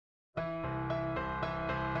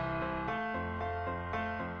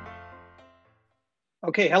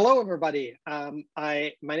Okay, hello everybody.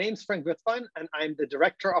 My name is Wurthwein, and I'm the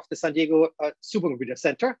director of the San Diego Supercomputer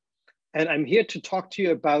Center. And I'm here to talk to you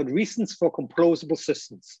about reasons for composable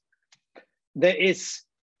systems. There is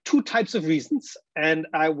two types of reasons, and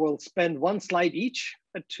I will spend one slide each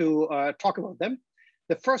to talk about them.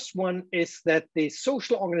 The first one is that the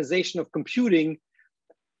social organization of computing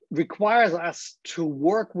requires us to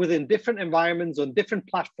work within different environments on different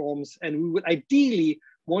platforms, and we would ideally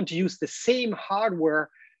want to use the same hardware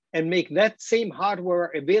and make that same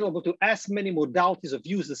hardware available to as many modalities of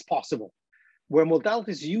use as possible, where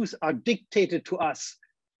modalities of use are dictated to us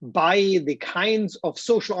by the kinds of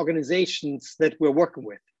social organizations that we're working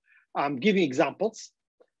with. Giving examples,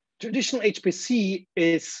 traditional HPC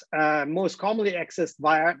is most commonly accessed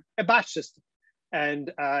via a batch system. And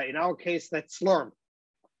in our case, that's Slurm.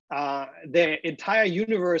 The entire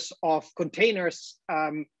universe of containers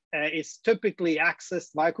is typically accessed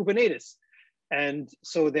via Kubernetes. And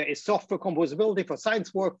so there is software composability for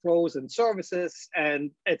science workflows and services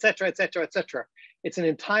and et cetera, et cetera, et cetera. It's an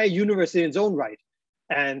entire universe in its own right.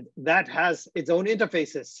 And that has its own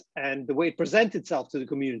interfaces and the way it presents itself to the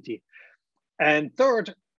community. And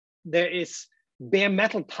third, there is bare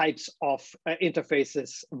metal types of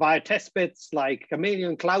interfaces via testbeds like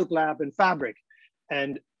Chameleon, Cloud Lab, and Fabric.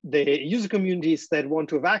 And the user communities that want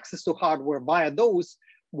to have access to hardware via those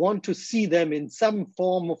want to see them in some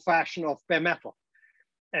form or fashion of bare metal.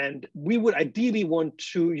 And we would ideally want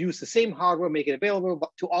to use the same hardware, make it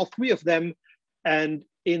available to all three of them. And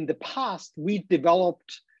in the past, we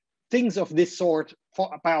developed things of this sort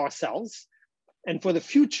by ourselves. And for the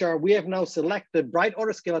future, we have now selected bright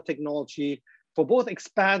autoscaler technology for both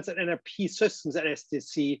expanse and NRP systems at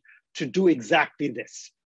SDSC to do exactly this.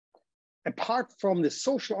 Apart from the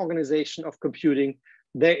social organization of computing,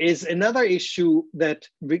 there is another issue that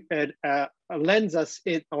lends us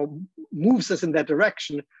in, or moves us in that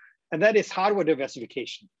direction, and that is hardware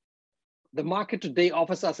diversification. The market today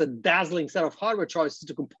offers us a dazzling set of hardware choices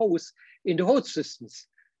to compose into host systems.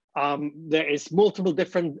 There is multiple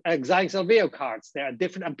different Xilinx Alveo cards. There are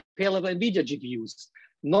different Ampere-level NVIDIA GPUs,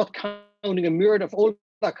 not counting a myriad of older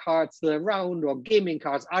cards that are around, or gaming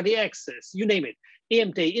cards, RDXs, you name it,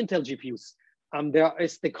 AMD, Intel GPUs. There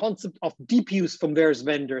is the concept of DPUs from various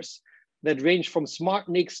vendors that range from smart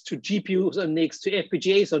NICs to GPUs on NICs to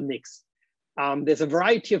FPGAs on NICs. There's a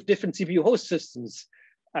variety of different CPU host systems.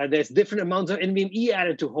 There's different amounts of NVMe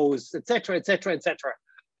added to hosts, et cetera, et cetera, et cetera.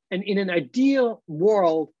 And in an ideal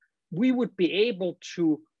world, we would be able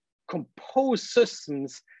to compose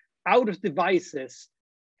systems out of devices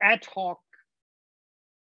ad hoc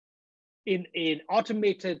in an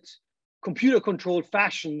automated computer-controlled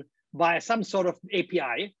fashion via some sort of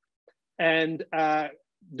API, and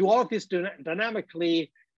do all of this dynamically,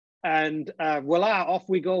 and voila, off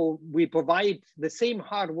we go. We provide the same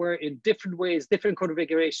hardware in different ways, different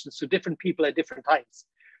configurations to different people at different times.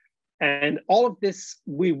 And all of this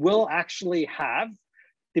we will actually have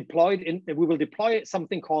deployed in, we will deploy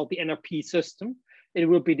something called the NRP system. It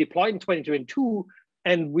will be deployed in 2022,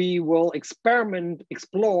 and we will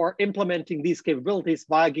explore implementing these capabilities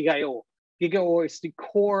via GigaIO. GigaIO is the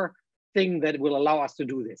core thing that will allow us to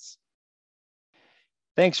do this.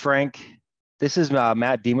 Thanks, Frank. This is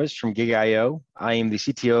Matt Demas from GigaIO. I am the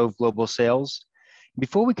CTO of Global Sales.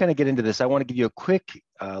 Before we kind of get into this, I want to give you a quick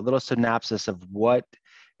little synopsis of what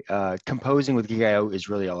composing with GigaIO is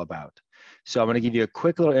really all about. So I'm going to give you a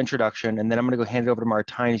quick little introduction, and then I'm going to go hand it over to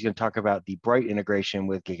Martijn. He's going to talk about the Bright integration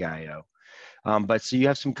with GigaIO. But so you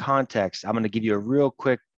have some context, I'm going to give you a real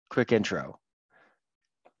quick intro.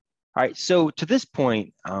 All right, so to this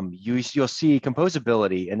point, you'll see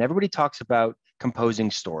composability, and everybody talks about composing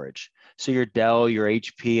storage. So your Dell, your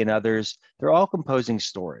HP, and others, they're all composing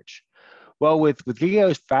storage. Well, with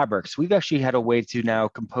GigaIO's fabrics, we've actually had a way to now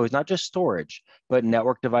compose not just storage, but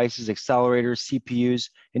network devices, accelerators, CPUs,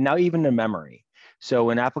 and now even the memory. So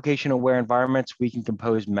in application-aware environments, we can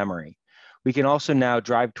compose memory. We can also now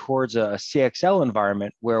drive towards a CXL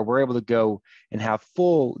environment where we're able to go and have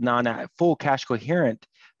full cache coherent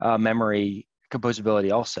memory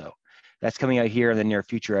composability also. That's coming out here in the near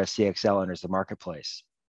future as CXL enters the marketplace.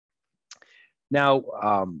 Now,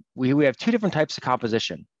 we have two different types of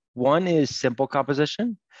composition. One is simple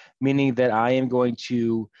composition, meaning that I am going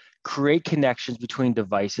to create connections between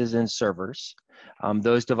devices and servers.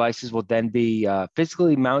 Those devices will then be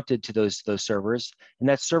physically mounted to those servers, and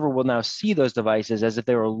that server will now see those devices as if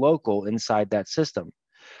they were local inside that system.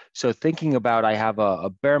 So thinking about, I have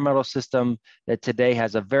a bare metal system that today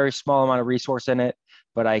has a very small amount of resource in it,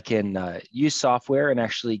 but I can use software and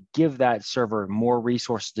actually give that server more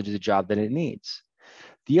resources to do the job that it needs.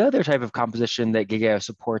 The other type of composition that GigaIO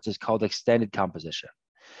supports is called extended composition.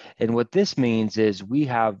 And what this means is we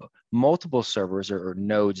have multiple servers or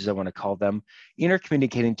nodes, as I want to call them,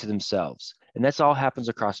 intercommunicating to themselves. And that's all happens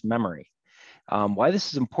across memory. Why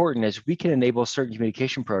this is important is we can enable certain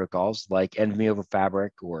communication protocols like NVMe over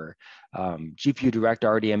Fabric or GPU Direct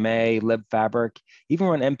RDMA, libfabric, even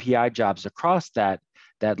run MPI jobs across that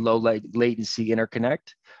low latency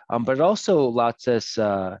interconnect. But it also lets us,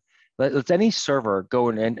 lets any server go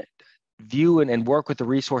and view and work with the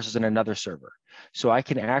resources in another server. So I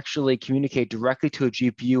can actually communicate directly to a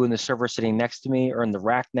GPU in the server sitting next to me or in the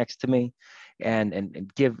rack next to me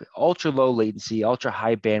and give ultra low latency, ultra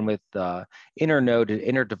high bandwidth inter-node and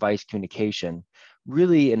inter-device communication,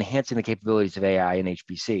 really enhancing the capabilities of AI and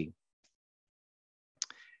HPC.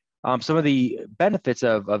 Some of the benefits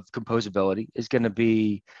of composability is going to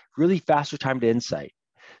be really faster time to insight.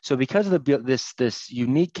 So because of this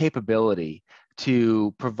unique capability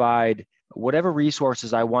to provide whatever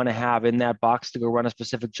resources I want to have in that box to go run a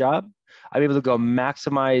specific job, I'm able to go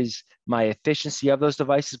maximize my efficiency of those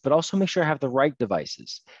devices, but also make sure I have the right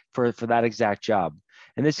devices for that exact job.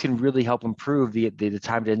 And this can really help improve the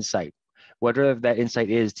time to insight, whatever that insight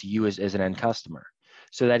is to you as an end customer.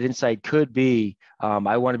 So that insight could be,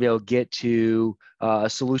 I want to be able to get to a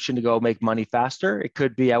solution to go make money faster. It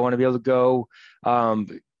could be, I want to be able to go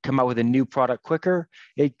come out with a new product quicker.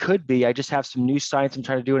 It could be, I just have some new science I'm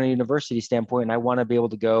trying to do in a university standpoint, and I want to be able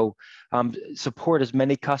to go support as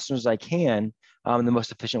many customers as I can in the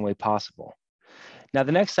most efficient way possible. Now,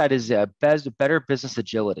 the next side is better business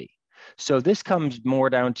agility. So this comes more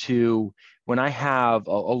down to when I have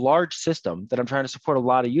a large system that I'm trying to support a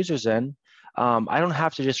lot of users in, I don't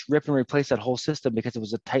have to just rip and replace that whole system because it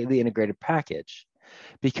was a tightly integrated package.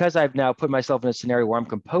 Because I've now put myself in a scenario where I'm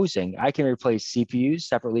composing, I can replace CPUs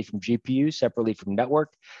separately from GPUs, separately from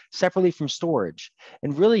network, separately from storage,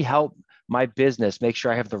 and really help my business make sure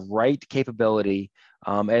I have the right capability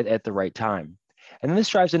at the right time. And then this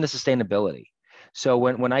drives into sustainability. So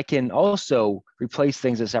when I can also replace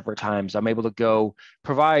things at separate times, I'm able to go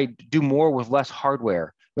do more with less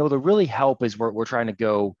hardware. I'm able to really help as we're trying to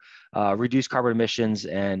go reduce carbon emissions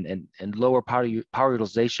and lower power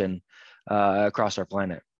utilization across our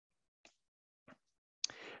planet.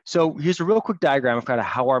 So here's a real quick diagram of kind of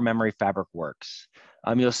how our memory fabric works.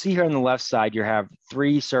 You'll see here on the left side, you have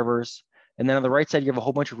 3 servers, and then on the right side, you have a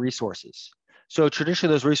whole bunch of resources. So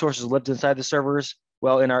traditionally, those resources lived inside the servers.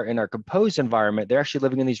 Well, in our composed environment, they're actually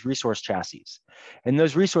living in these resource chassis. And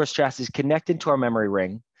those resource chassis connect into our memory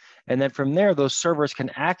ring. And then from there, those servers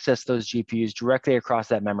can access those GPUs directly across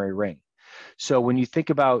that memory ring. So when you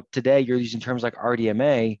think about today, you're using terms like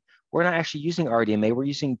RDMA, we're not actually using RDMA, we're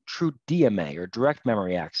using true DMA or direct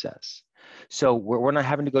memory access. So we're not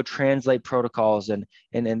having to go translate protocols and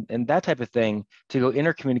that type of thing to go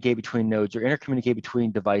intercommunicate between nodes or intercommunicate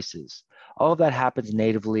between devices. All of that happens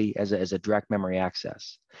natively as a direct memory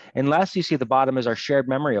access. And lastly, you see at the bottom is our shared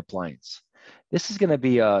memory appliance. This is going to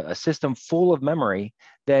be a system full of memory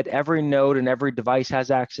that every node and every device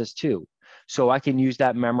has access to. So I can use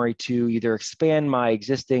that memory to either expand my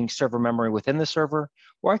existing server memory within the server,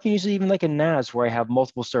 or I can use it even like a NAS where I have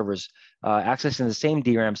multiple servers accessing the same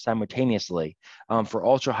DRAM simultaneously for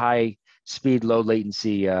ultra high speed, low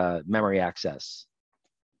latency memory access.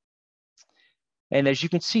 And as you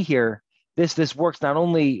can see here, this works not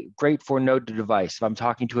only great for node to device. If I'm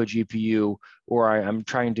talking to a GPU or I'm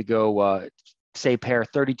trying to go, say, pair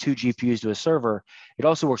 32 GPUs to a server, it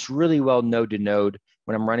also works really well node to node.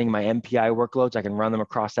 When I'm running my MPI workloads, I can run them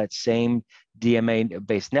across that same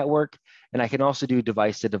DMA-based network. And I can also do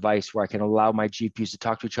device to device where I can allow my GPUs to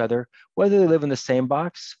talk to each other, whether they live in the same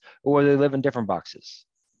box or whether they live in different boxes.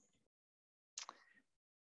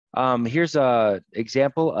 Here's an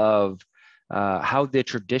example of how the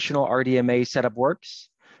traditional RDMA setup works.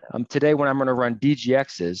 Today, when I'm going to run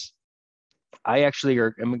DGXs, I actually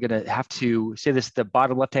am going to have to say this, the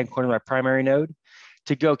bottom left-hand corner of my primary node.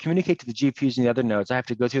 To go communicate to the GPUs and the other nodes, I have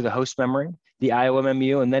to go through the host memory, the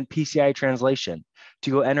IOMMU, and then PCI translation to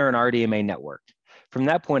go enter an RDMA network. From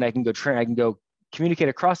that point, I can go communicate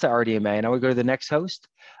across that RDMA, and I would go to the next host.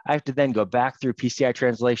 I have to then go back through PCI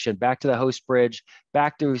translation, back to the host bridge,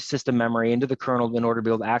 back through system memory, into the kernel in order to be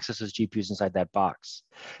able to access those GPUs inside that box.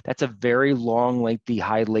 That's a very long, lengthy,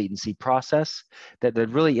 high latency process that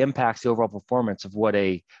really impacts the overall performance of what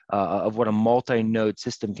a multi-node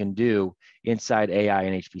system can do inside AI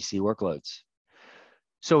and HPC workloads.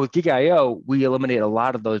 So with GigaIO, we eliminate a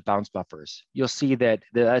lot of those bounce buffers. You'll see that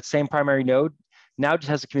that same primary node now it just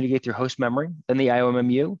has to communicate through host memory, then the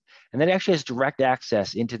IOMMU, and then it actually has direct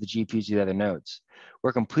access into the GPUs of the other nodes.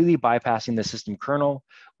 We're completely bypassing the system kernel.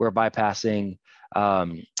 We're bypassing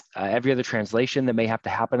every other translation that may have to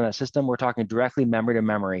happen in that system. We're talking directly memory to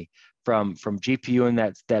memory from GPU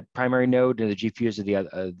and that primary node to the GPUs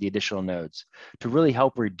of the additional nodes to really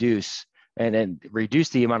help reduce and reduce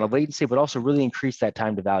the amount of latency, but also really increase that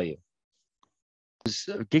time to value.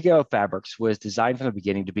 GigaIO Fabrics was designed from the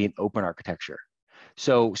beginning to be an open architecture.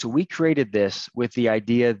 So we created this with the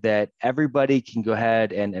idea that everybody can go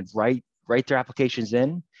ahead and write their applications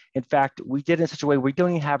in. In fact, we did it in such a way we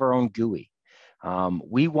don't even have our own GUI.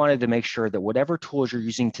 We wanted to make sure that whatever tools you're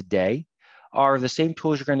using today are the same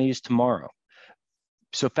tools you're going to use tomorrow.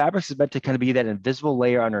 So Fabrics is meant to kind of be that invisible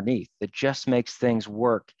layer underneath that just makes things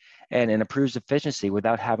work and improves efficiency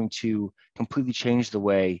without having to completely change the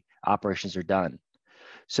way operations are done.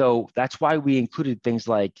 So that's why we included things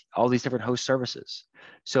like all these different host services.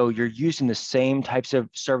 So you're using the same types of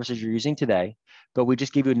services you're using today, but we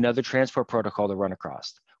just give you another transport protocol to run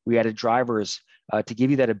across. We added drivers to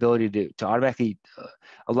give you that ability to automatically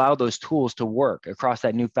allow those tools to work across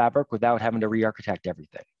that new fabric without having to re-architect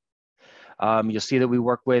everything. You'll see that we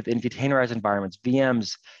work with in containerized environments,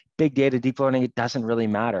 VMs, big data, deep learning, it doesn't really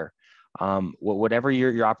matter. Whatever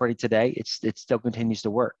you're operating today, it still continues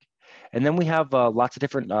to work. And then we have lots of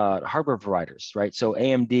different hardware providers, right? So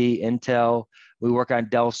AMD, Intel, we work on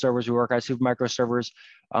Dell servers, we work on Supermicro servers.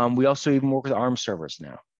 We also even work with ARM servers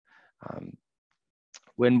now.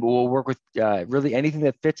 When we'll work with really anything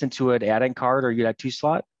that fits into an add-in card or UDAT2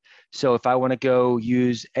 slot. So if I want to go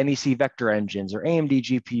use NEC vector engines or AMD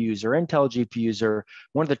GPUs or Intel GPUs or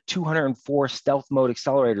one of the 204 stealth mode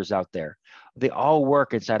accelerators out there, they all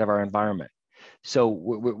work inside of our environment. So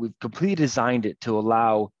we've completely designed it to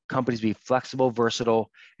allow companies to be flexible, versatile,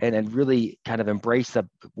 and really kind of embrace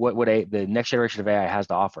what the next generation of AI has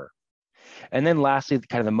to offer. And then lastly,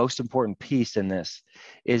 kind of the most important piece in this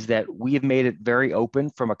is that we have made it very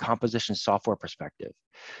open from a composition software perspective.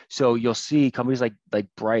 So you'll see companies like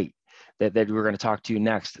Bright that we're going to talk to you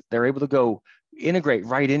next. They're able to go integrate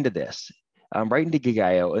right into this, right into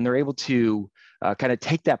GigaIO, and they're able to kind of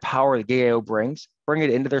take that power that GigaIO brings, bring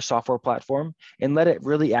it into their software platform, and let it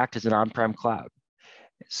really act as an on-prem cloud.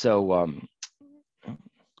 So,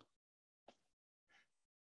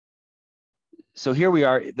 so here we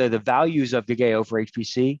are. The values of GigaIO for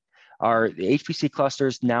HPC are the HPC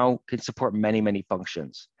clusters now can support many, many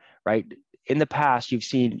functions, right? In the past, you've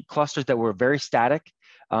seen clusters that were very static,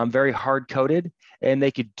 very hard-coded, and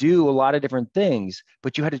they could do a lot of different things,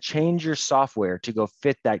 but you had to change your software to go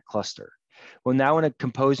fit that cluster. Well, now in a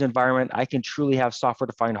composed environment, I can truly have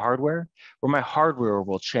software-defined hardware where my hardware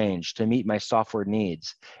will change to meet my software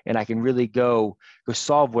needs. And I can really go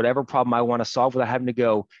solve whatever problem I want to solve without having to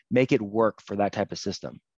go make it work for that type of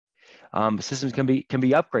system. Systems can be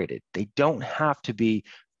upgraded. They don't have to be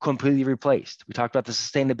completely replaced. We talked about the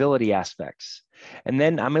sustainability aspects. And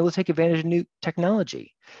then I'm able to take advantage of new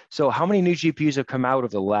technology. So how many new GPUs have come out over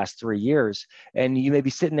the last 3 years? And you may be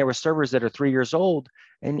sitting there with servers that are 3 years old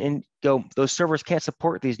and go, those servers can't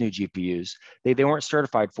support these new GPUs. They weren't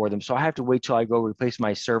certified for them. So I have to wait till I go replace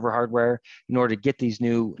my server hardware in order to get these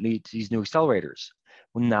new accelerators.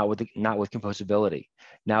 Well, not with composability.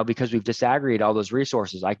 Now, because we've disaggregated all those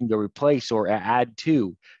resources, I can go replace or add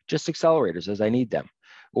to just accelerators as I need them,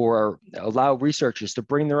 or allow researchers to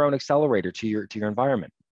bring their own accelerator to your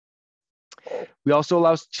environment. We also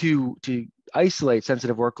allow us to isolate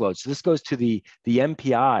sensitive workloads. So this goes to the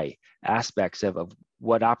MPI aspects of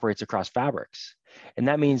what operates across fabrics. And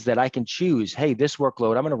that means that I can choose, hey, this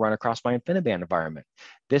workload I'm going to run across my InfiniBand environment.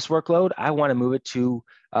 This workload, I want to move it to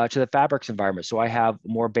the fabrics environment. So I have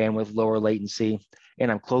more bandwidth, lower latency,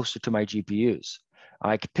 and I'm closer to my GPUs.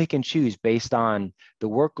 I could pick and choose based on the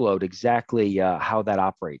workload exactly how that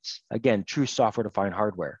operates. Again, true software-defined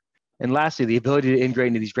hardware. And lastly, the ability to integrate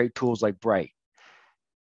into these great tools like Bright.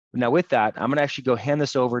 Now with that, I'm gonna actually go hand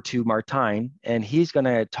this over to Martijn, and he's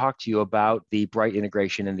gonna talk to you about the Bright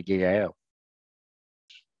integration into GigaIO.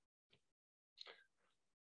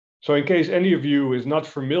 So in case any of you is not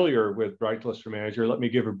familiar with Bright Cluster Manager, let me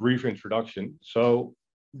give a brief introduction. So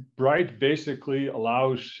Bright basically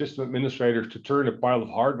allows system administrators to turn a pile of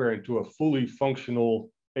hardware into a fully functional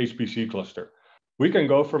HPC cluster. We can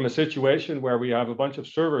go from a situation where we have a bunch of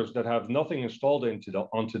servers that have nothing installed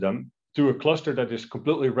onto them to a cluster that is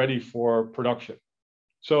completely ready for production.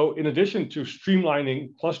 So in addition to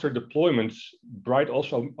streamlining cluster deployments, Bright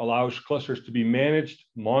also allows clusters to be managed,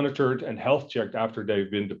 monitored, and health checked after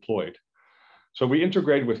they've been deployed. So we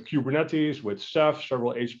integrate with Kubernetes, with Ceph,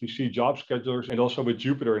 several HPC job schedulers, and also with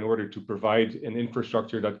Jupyter in order to provide an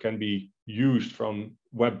infrastructure that can be used from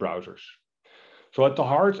web browsers. So at the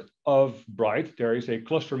heart of Bright, there is a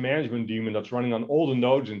cluster management daemon that's running on all the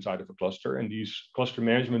nodes inside of a cluster. And these cluster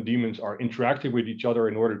management daemons are interacting with each other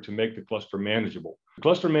in order to make the cluster manageable. The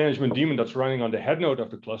cluster management daemon that's running on the head node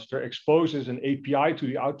of the cluster exposes an API to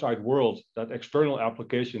the outside world that external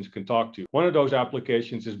applications can talk to. One of those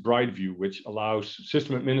applications is BrightView, which allows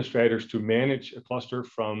system administrators to manage a cluster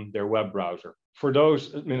from their web browser. For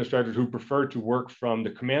those administrators who prefer to work from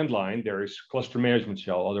the command line, there is Cluster Management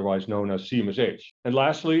Shell, otherwise known as CMSH. And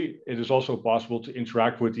lastly, it is also possible to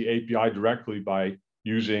interact with the API directly by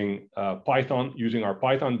using Python, using our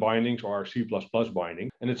Python bindings or our C++ binding.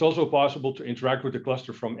 And it's also possible to interact with the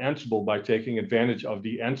cluster from Ansible by taking advantage of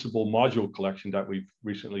the Ansible module collection that we've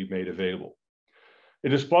recently made available.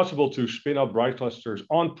 It is possible to spin up Bright clusters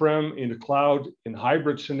on-prem, in the cloud, in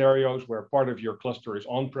hybrid scenarios where part of your cluster is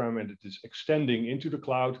on-prem and it is extending into the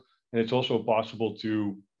cloud. And it's also possible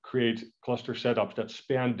to create cluster setups that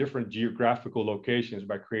span different geographical locations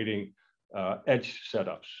by creating edge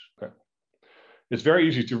setups. Okay. It's very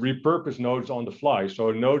easy to repurpose nodes on the fly. So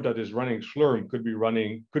a node that is running Slurm could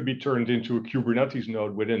be turned into a Kubernetes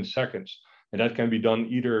node within seconds. And that can be done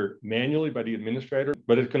either manually by the administrator,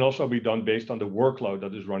 but it can also be done based on the workload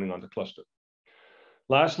that is running on the cluster.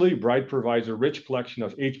 Lastly, Bright provides a rich collection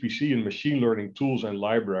of HPC and machine learning tools and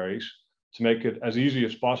libraries to make it as easy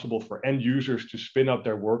as possible for end users to spin up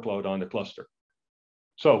their workload on the cluster.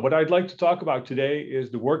 So what I'd like to talk about today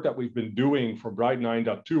is the work that we've been doing for Bright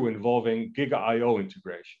 9.2 involving GigaIO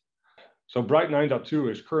integration. So Bright 9.2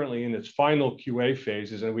 is currently in its final QA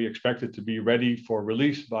phases, and we expect it to be ready for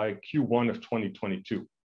release by Q1 of 2022.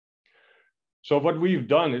 So what we've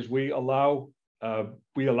done is we allow for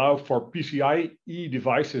PCIe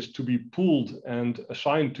devices to be pooled and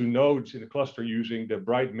assigned to nodes in a cluster using the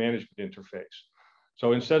Bright management interface.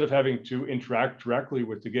 So instead of having to interact directly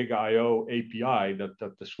with the GigaIO API that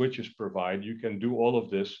the switches provide, you can do all of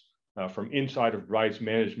this from inside of Bright's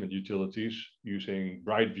management utilities using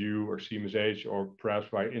BrightView or CMSH, or perhaps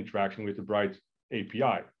by interacting with the Bright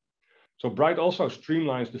API. So Bright also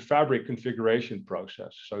streamlines the fabric configuration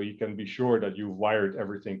process, so you can be sure that you've wired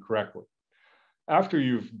everything correctly. After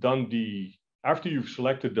you've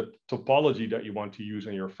selected the topology that you want to use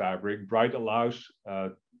in your fabric, Bright allows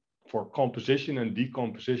for composition and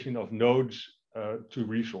decomposition of nodes to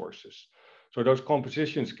resources. So those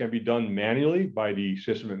compositions can be done manually by the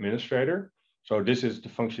system administrator. So this is the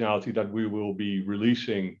functionality that we will be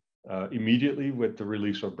releasing immediately with the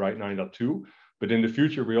release of Bright 9.2. But in the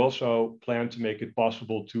future, we also plan to make it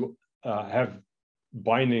possible to have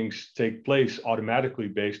bindings take place automatically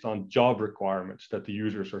based on job requirements that the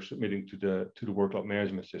users are submitting to the workload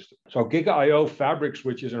management system. So GigaIO fabric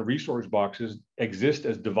switches and resource boxes exist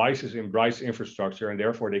as devices in Bright's infrastructure, and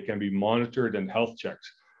therefore they can be monitored and health checked.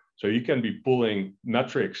 So you can be pulling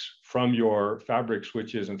metrics from your fabric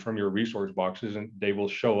switches and from your resource boxes, and they will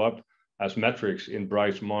show up as metrics in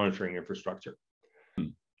Bright's monitoring infrastructure.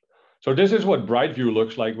 So this is what BrightView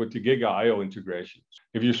looks like with the GigaIO integrations.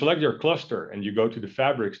 If you select your cluster and you go to the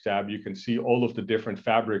Fabrics tab, you can see all of the different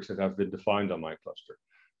fabrics that have been defined on my cluster.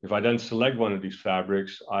 If I then select one of these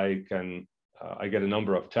fabrics, I get a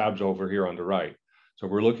number of tabs over here on the right. So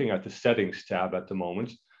we're looking at the Settings tab at the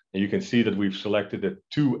moment. And you can see that we've selected a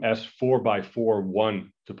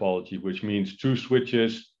 2S4x4-1 topology, which means 2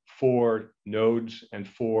 switches, 4 nodes, and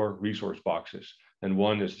 4 resource boxes. And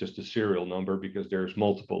 1 is just a serial number because there's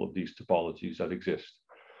multiple of these topologies that exist.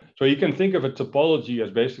 So you can think of a topology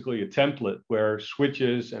as basically a template where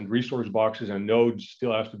switches and resource boxes and nodes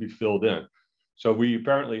still have to be filled in. So we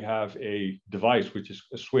apparently have a device, which is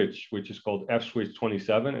a switch, which is called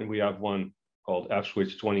SC21, and we have one called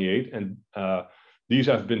SC28. And these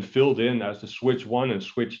have been filled in as the switch 1 and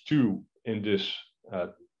switch 2 in this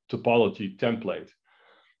topology template.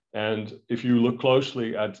 And if you look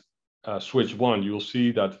closely at switch 1, you'll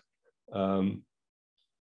see that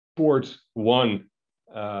port 1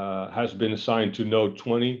 has been assigned to node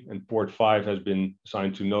 20 and port 5 has been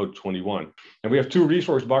assigned to node 21. And we have 2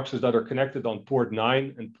 resource boxes that are connected on port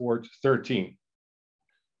 9 and port 13.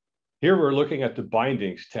 Here we're looking at the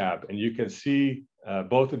bindings tab, and you can see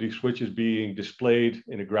both of these switches being displayed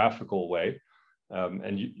in a graphical way.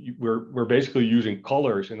 We're basically using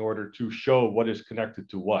colors in order to show what is connected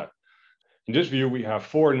to what. In this view, we have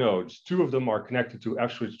 4 nodes. 2 of them are connected to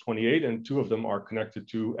SC28 and 2 of them are connected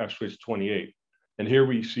to SC28. And here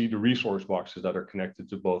we see the resource boxes that are connected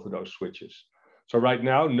to both of those switches. So right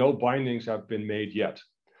now, no bindings have been made yet.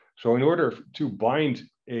 So in order to bind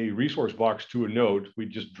a resource box to a node, we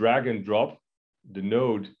just drag and drop the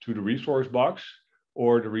node to the resource box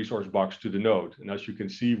or the resource box to the node. And as you can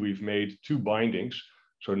see, we've made two bindings.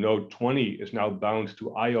 So node 20 is now bound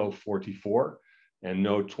to IO44 and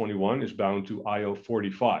node 21 is bound to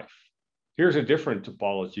IO45. Here's a different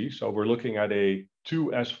topology. So we're looking at a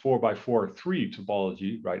 2S4x4-3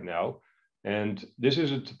 topology right now. And this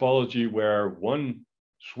is a topology where one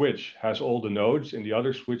switch has all the nodes and the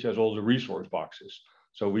other switch has all the resource boxes.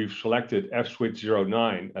 So we've selected F switch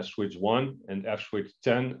 09 as switch 1 and F switch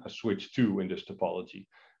 10 as switch 2 in this topology.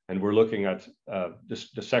 And we're looking at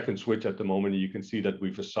the second switch at the moment. You can see that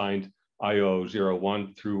we've assigned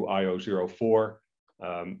IO01 through IO04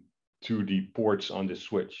 to the ports on this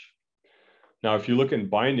switch. Now, if you look in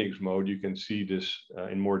bindings mode, you can see this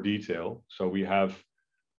in more detail. So we have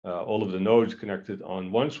all of the nodes connected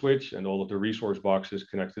on one switch and all of the resource boxes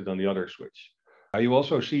connected on the other switch. Now you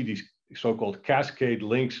also see these so-called cascade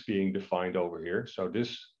links being defined over here. So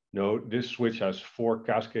this switch has 4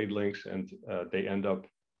 cascade links and they end up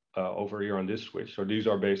over here on this switch. So these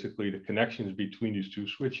are basically the connections between these two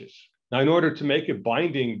switches. Now, in order to make a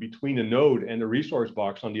binding between a node and a resource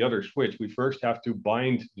box on the other switch, we first have to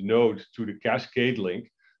bind the node to the cascade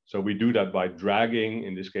link. So we do that by dragging,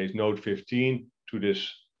 in this case, node 15 to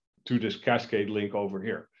this cascade link over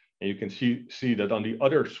here. And you can see that on the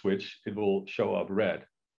other switch, it will show up red.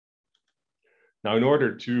 Now, in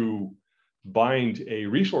order to bind a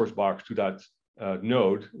resource box to that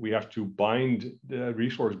node, we have to bind the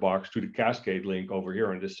resource box to the cascade link over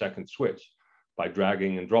here on this second switch by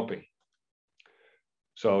dragging and dropping.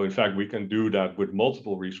 So in fact, we can do that with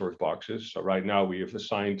multiple resource boxes. So right now we have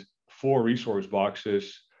assigned 4 resource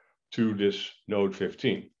boxes to this node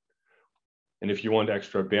 15. And if you want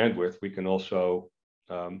extra bandwidth, we can also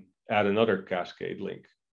add another cascade link.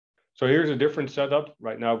 So here's a different setup.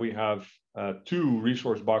 Right now we have 2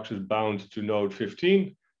 resource boxes bound to node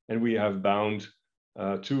 15, and we have bound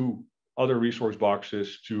 2 other resource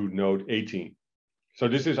boxes to node 18. So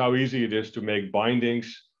this is how easy it is to make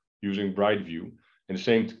bindings using BrightView. And the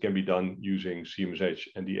same can be done using CMSH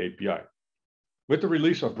and the API. With the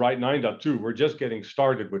release of Bright 9.2, we're just getting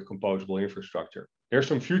started with composable infrastructure. There's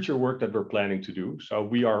some future work that we're planning to do. So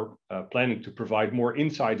we are planning to provide more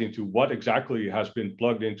insight into what exactly has been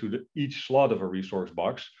plugged into each slot of a resource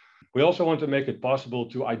box. We also want to make it possible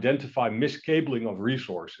to identify miscabling of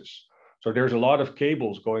resources. So there's a lot of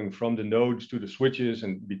cables going from the nodes to the switches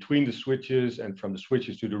and between the switches and from the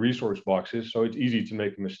switches to the resource boxes. So it's easy to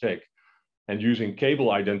make a mistake. And using cable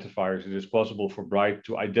identifiers, it is possible for Bright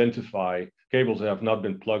to identify cables that have not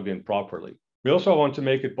been plugged in properly. We also want to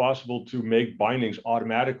make it possible to make bindings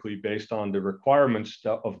automatically based on the requirements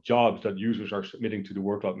of jobs that users are submitting to the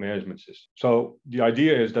workload management system. So the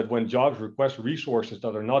idea is that when jobs request resources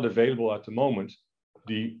that are not available at the moment,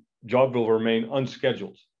 the job will remain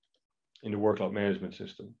unscheduled in the workload management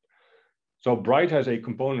system. So Bright has a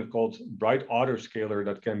component called Bright Autoscaler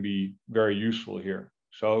that can be very useful here.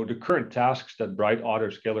 So the current tasks that Bright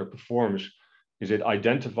Autoscaler performs is it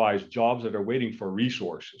identifies jobs that are waiting for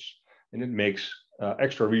resources, and it makes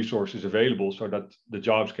extra resources available so that the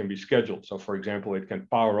jobs can be scheduled. So for example, it can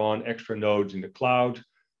power on extra nodes in the cloud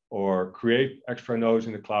or create extra nodes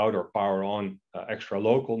in the cloud or power on extra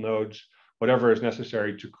local nodes, whatever is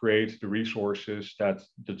necessary to create the resources that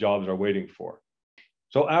the jobs are waiting for.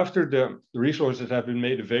 So after the resources have been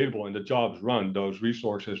made available and the jobs run, those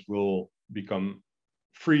resources will become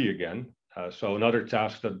free again. So another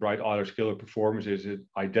task that Bright Autoscaler performs is it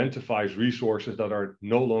identifies resources that are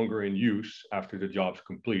no longer in use after the job's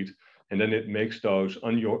complete, and then it makes those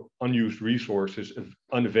unused resources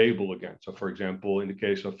unavailable again. So for example, in the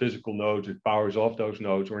case of physical nodes, it powers off those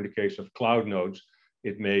nodes, or in the case of cloud nodes,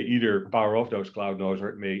 it may either power off those cloud nodes or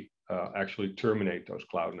it may actually terminate those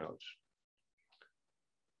cloud nodes.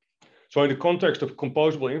 So in the context of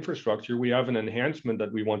composable infrastructure, we have an enhancement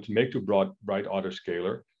that we want to make to Bright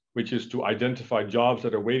Autoscaler, which is to identify jobs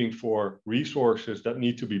that are waiting for resources that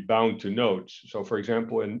need to be bound to nodes. So for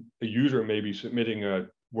example, a user may be submitting a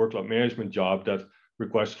workload management job that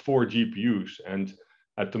requests 4 GPUs. And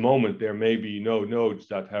at the moment, there may be no nodes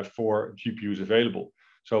that have 4 GPUs available.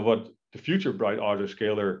 So what the future Bright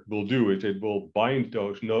Autoscaler will do is it will bind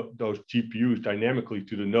those GPUs dynamically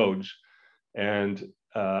to the nodes. And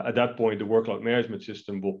at that point, the workload management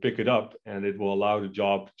system will pick it up and it will allow the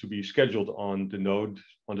job to be scheduled on the nodes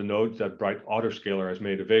that Bright Autoscaler has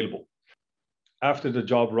made available. After the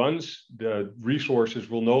job runs, the resources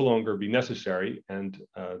will no longer be necessary, and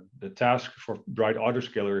the task for Bright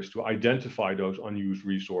Autoscaler is to identify those unused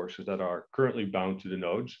resources that are currently bound to the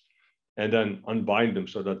nodes and then unbind them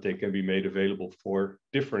so that they can be made available for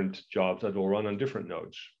different jobs that will run on different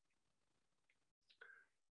nodes.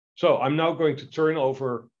 So I'm now going to turn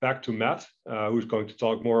over back to Matt, who's going to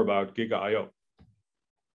talk more about GigaIO.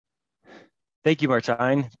 Thank you,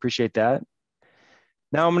 Martijn. Appreciate that.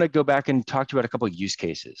 Now I'm going to go back and talk to you about a couple of use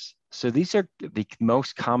cases. So these are the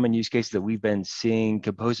most common use cases that we've been seeing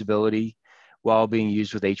composability while being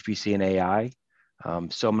used with HPC and AI.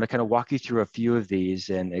 So I'm going to kind of walk you through a few of these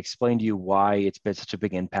and explain to you why it's been such a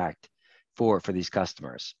big impact for these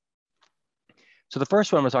customers. So the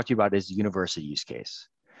first one I'm going to talk to you about is the university use case,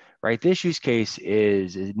 right? This use case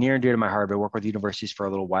is near and dear to my heart. I've been working with universities for a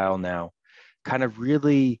little while now, kind of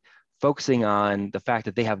really focusing on the fact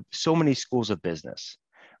that they have so many schools of business,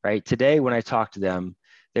 right? Today, when I talk to them,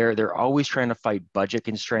 they're always trying to fight budget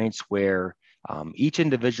constraints where each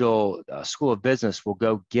individual school of business will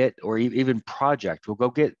go get, or even project will go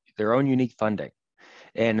get their own unique funding.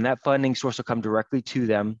 And that funding source will come directly to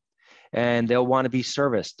them, and they'll want to be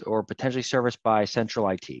serviced or potentially serviced by central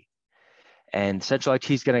IT. And central IT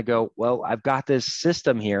is going to go, well, I've got this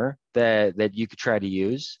system here that you could try to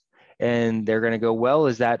use. And they're going to go, well,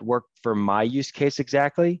 does that work for my use case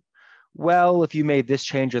exactly? Well, if you made this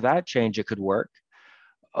change or that change, it could work.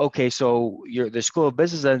 Okay, so the school of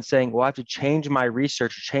business then saying, well, I have to change my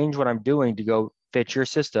research, change what I'm doing to go fit your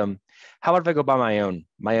system. How about if I go buy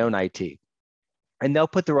my own IT? And they'll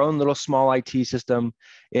put their own little small IT system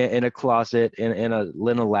in a closet, in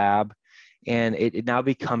a lab, and it now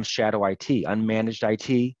becomes shadow IT, unmanaged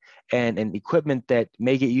IT, and equipment that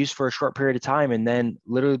may get used for a short period of time and then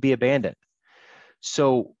literally be abandoned.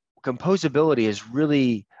 So composability has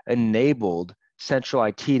really enabled central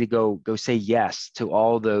IT to go say yes to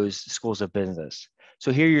all those schools of business.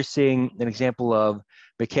 So here you're seeing an example of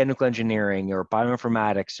mechanical engineering or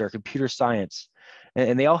bioinformatics or computer science,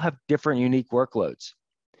 and they all have different unique workloads.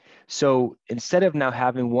 So instead of now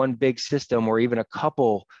having one big system or even a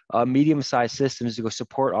couple medium-sized systems to go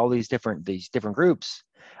support all these different groups,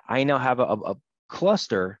 I now have a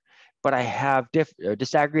cluster, but I have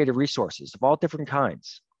disaggregated resources of all different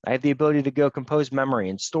kinds. I have the ability to go compose memory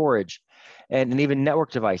and storage and even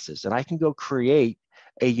network devices, and I can go create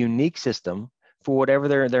a unique system for whatever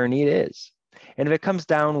their need is. And if it comes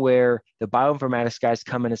down where the bioinformatics guys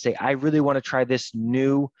come in and say, I really want to try this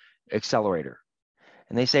new accelerator.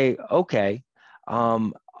 And they say, okay,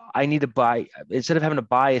 I need to buy, instead of having to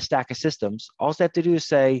buy a stack of systems, all I have to do is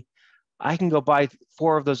say, I can go buy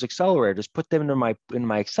 4 of those accelerators, put them in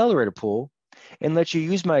my accelerator pool, and let you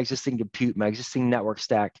use my existing compute, my existing network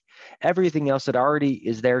stack, everything else that already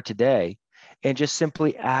is there today, and just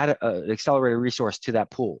simply add an accelerator resource to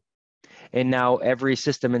that pool. And now every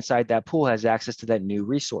system inside that pool has access to that new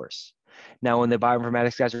resource. Now, when the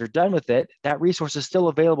bioinformatics guys are done with it, that resource is still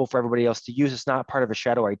available for everybody else to use. It's not part of a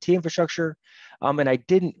shadow IT infrastructure. And I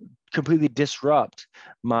didn't completely disrupt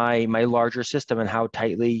my larger system and how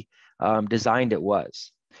tightly designed it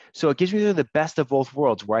was. So it gives me the best of both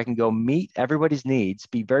worlds where I can go meet everybody's needs,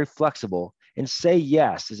 be very flexible, and say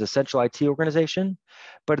yes as a central IT organization,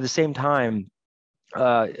 but at the same time,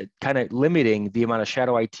 kind of limiting the amount of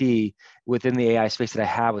shadow IT within the AI space that I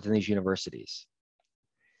have within these universities.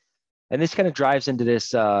 And this kind of drives into this,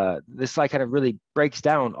 this slide kind of really breaks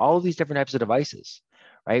down all of these different types of devices,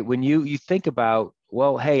 right? When you think about,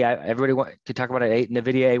 well, hey, everybody wants to talk about an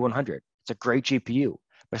NVIDIA A100. It's a great GPU,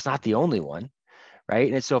 but it's not the only one,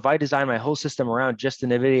 right? And so if I design my whole system around just the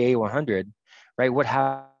NVIDIA A100, right, what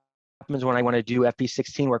happens when I want to do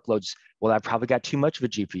FP16 workloads? Well, I've probably got too much of a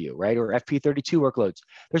GPU, right? Or FP32 workloads.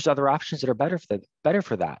 There's other options that are better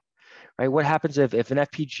for that. Right? What happens if an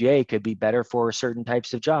FPGA could be better for certain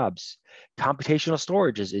types of jobs? Computational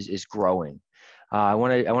storage is growing. I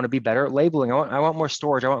want to be better at labeling. I want more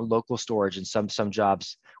storage. I want local storage in some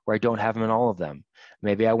jobs where I don't have them in all of them.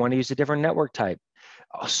 Maybe I want to use a different network type.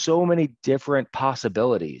 So many different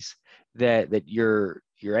possibilities that your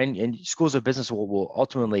schools of business will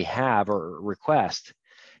ultimately have or request.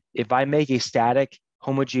 If I make a static,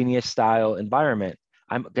 homogeneous style environment,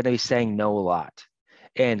 I'm going to be saying no a lot.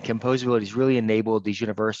 And composability has really enabled these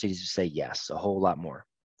universities to say yes a whole lot more.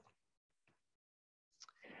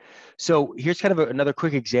 So here's kind of another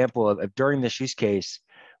quick example of during this use case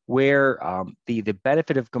where the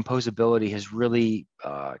benefit of composability has really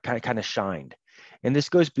kind of shined. And this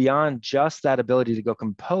goes beyond just that ability to go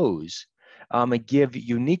compose and give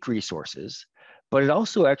unique resources, but it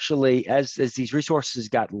also actually, as these resources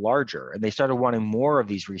got larger and they started wanting more of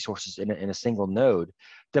these resources in a single node,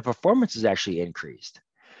 the performance is actually increased.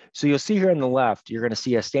 So you'll see here on the left, you're going to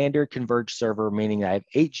see a standard converged server, meaning I have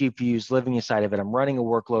 8 GPUs living inside of it. I'm running a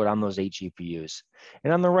workload on those 8 GPUs.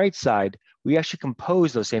 And on the right side, we actually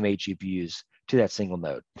compose those same 8 GPUs to that single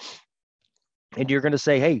node. And you're going to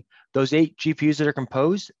say, hey, those 8 GPUs that are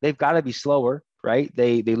composed, they've got to be slower. right?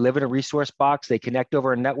 They live in a resource box. They connect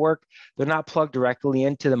over a network. They're not plugged directly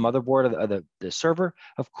into the motherboard of the server.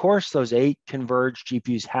 Of course, those 8 converged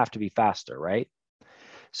GPUs have to be faster, right?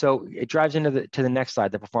 So it drives into the next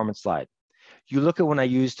slide, the performance slide. You look at when I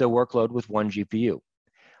used a workload with 1 GPU.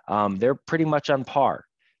 They're pretty much on par.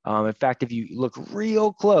 In fact, if you look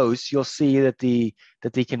real close, you'll see that the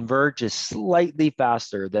converge is slightly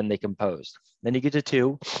faster than the composed. Then you get to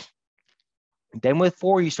 2. Then with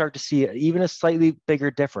 4, you start to see even a slightly bigger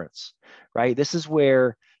difference, right? This is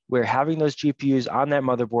where having those GPUs on that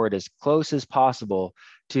motherboard as close as possible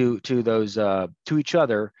to each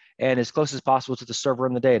other and as close as possible to the server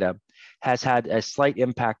and the data has had a slight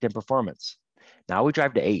impact in performance. Now we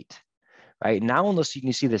drive to 8. Right now, almost you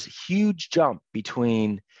can see this huge jump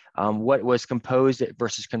between what was composed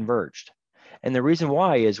versus converged. And the reason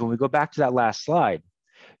why is when we go back to that last slide,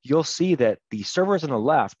 you'll see that the servers on the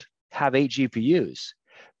left have 8 GPUs,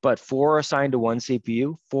 but 4 are assigned to one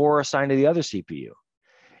CPU, 4 are assigned to the other CPU.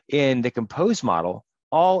 In the composed model,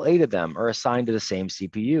 all 8 of them are assigned to the same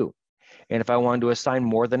CPU. And if I wanted to assign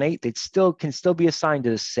more than 8, they can still be assigned to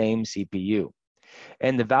the same CPU.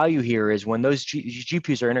 And the value here is when those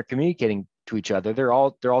GPUs are intercommunicating to each other, they're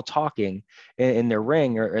all talking in their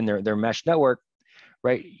ring or in their mesh network,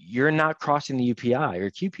 right? You're not crossing the UPI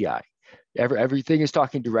or QPI. Everything is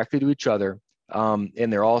talking directly to each other, and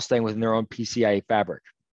they're all staying within their own PCIe fabric.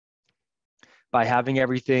 By having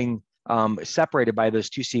everything separated by those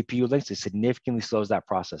 2 CPU links, it significantly slows that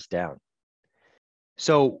process down.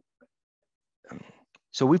 So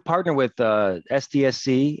we've partnered with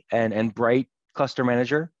SDSC and Bright Cluster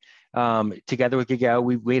Manager. Together with GigaIO,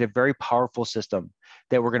 we've made a very powerful system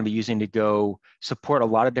that we're going to be using to go support a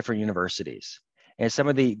lot of different universities. And some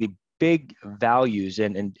of the big values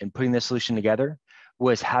in putting this solution together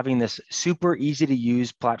was having this super easy to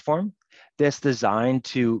use platform that's designed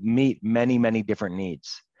to meet many, many different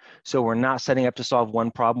needs. So we're not setting up to solve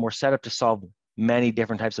one problem, we're set up to solve many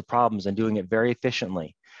different types of problems and doing it very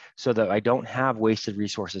efficiently so that I don't have wasted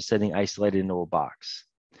resources sitting isolated into a box.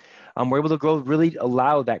 We're able to really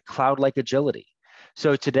allow that cloud-like agility.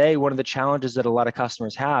 So today, one of the challenges that a lot of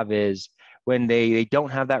customers have is when they don't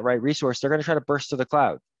have that right resource, they're going to try to burst to the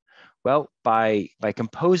cloud. Well, by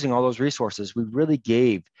composing all those resources, we really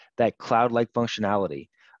gave that cloud-like functionality.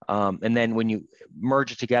 And then when you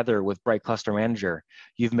merge it together with Bright Cluster Manager,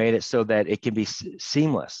 you've made it so that it can be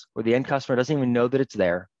seamless, where the end customer doesn't even know that it's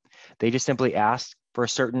there. They just simply ask for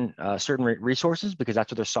certain resources because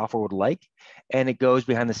that's what their software would like, and it goes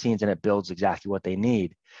behind the scenes and it builds exactly what they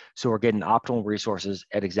need. So we're getting optimal resources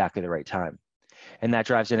at exactly the right time. And that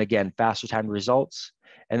drives in, again, faster time to results.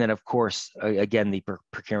 And then, of course, again, the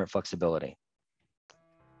procurement flexibility.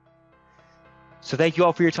 So thank you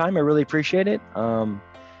all for your time. I really appreciate it.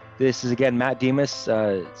 This is, again, Matt Demas,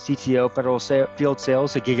 CTO, Federal Field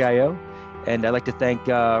Sales at GigaIO. And I'd like to thank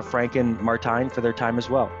Frank and Martijn for their time as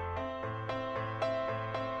well.